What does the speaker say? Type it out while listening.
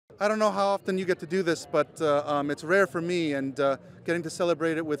I don't know how often you get to do this, but it's rare for me, and getting to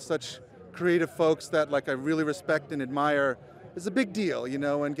celebrate it with such creative folks that like I really respect and admire is a big deal, you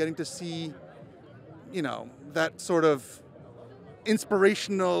know, and getting to see, you know, that sort of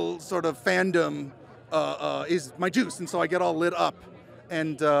inspirational sort of fandom is my juice, and so I get all lit up.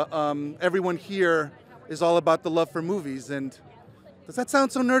 And everyone here is all about the love for movies. And does that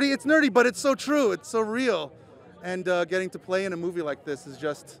sound so nerdy? It's nerdy, but it's so true. It's so real. And getting to play in a movie like this is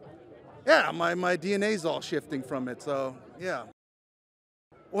just, yeah, my DNA's all shifting from it. So, yeah.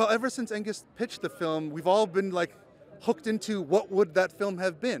 Well, ever since Angus pitched the film, we've all been like hooked into what would that film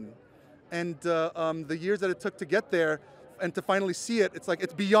have been. And the years that it took to get there and to finally see it, it's like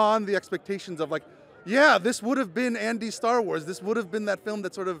it's beyond the expectations of like, yeah, this would have been Andy's Star Wars. This would have been that film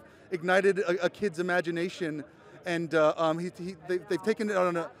that sort of ignited a kid's imagination. And they've taken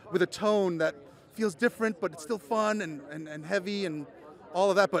it with a tone that feels different, but it's still fun and heavy and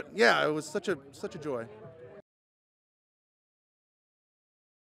all of that. But yeah, it was such a joy.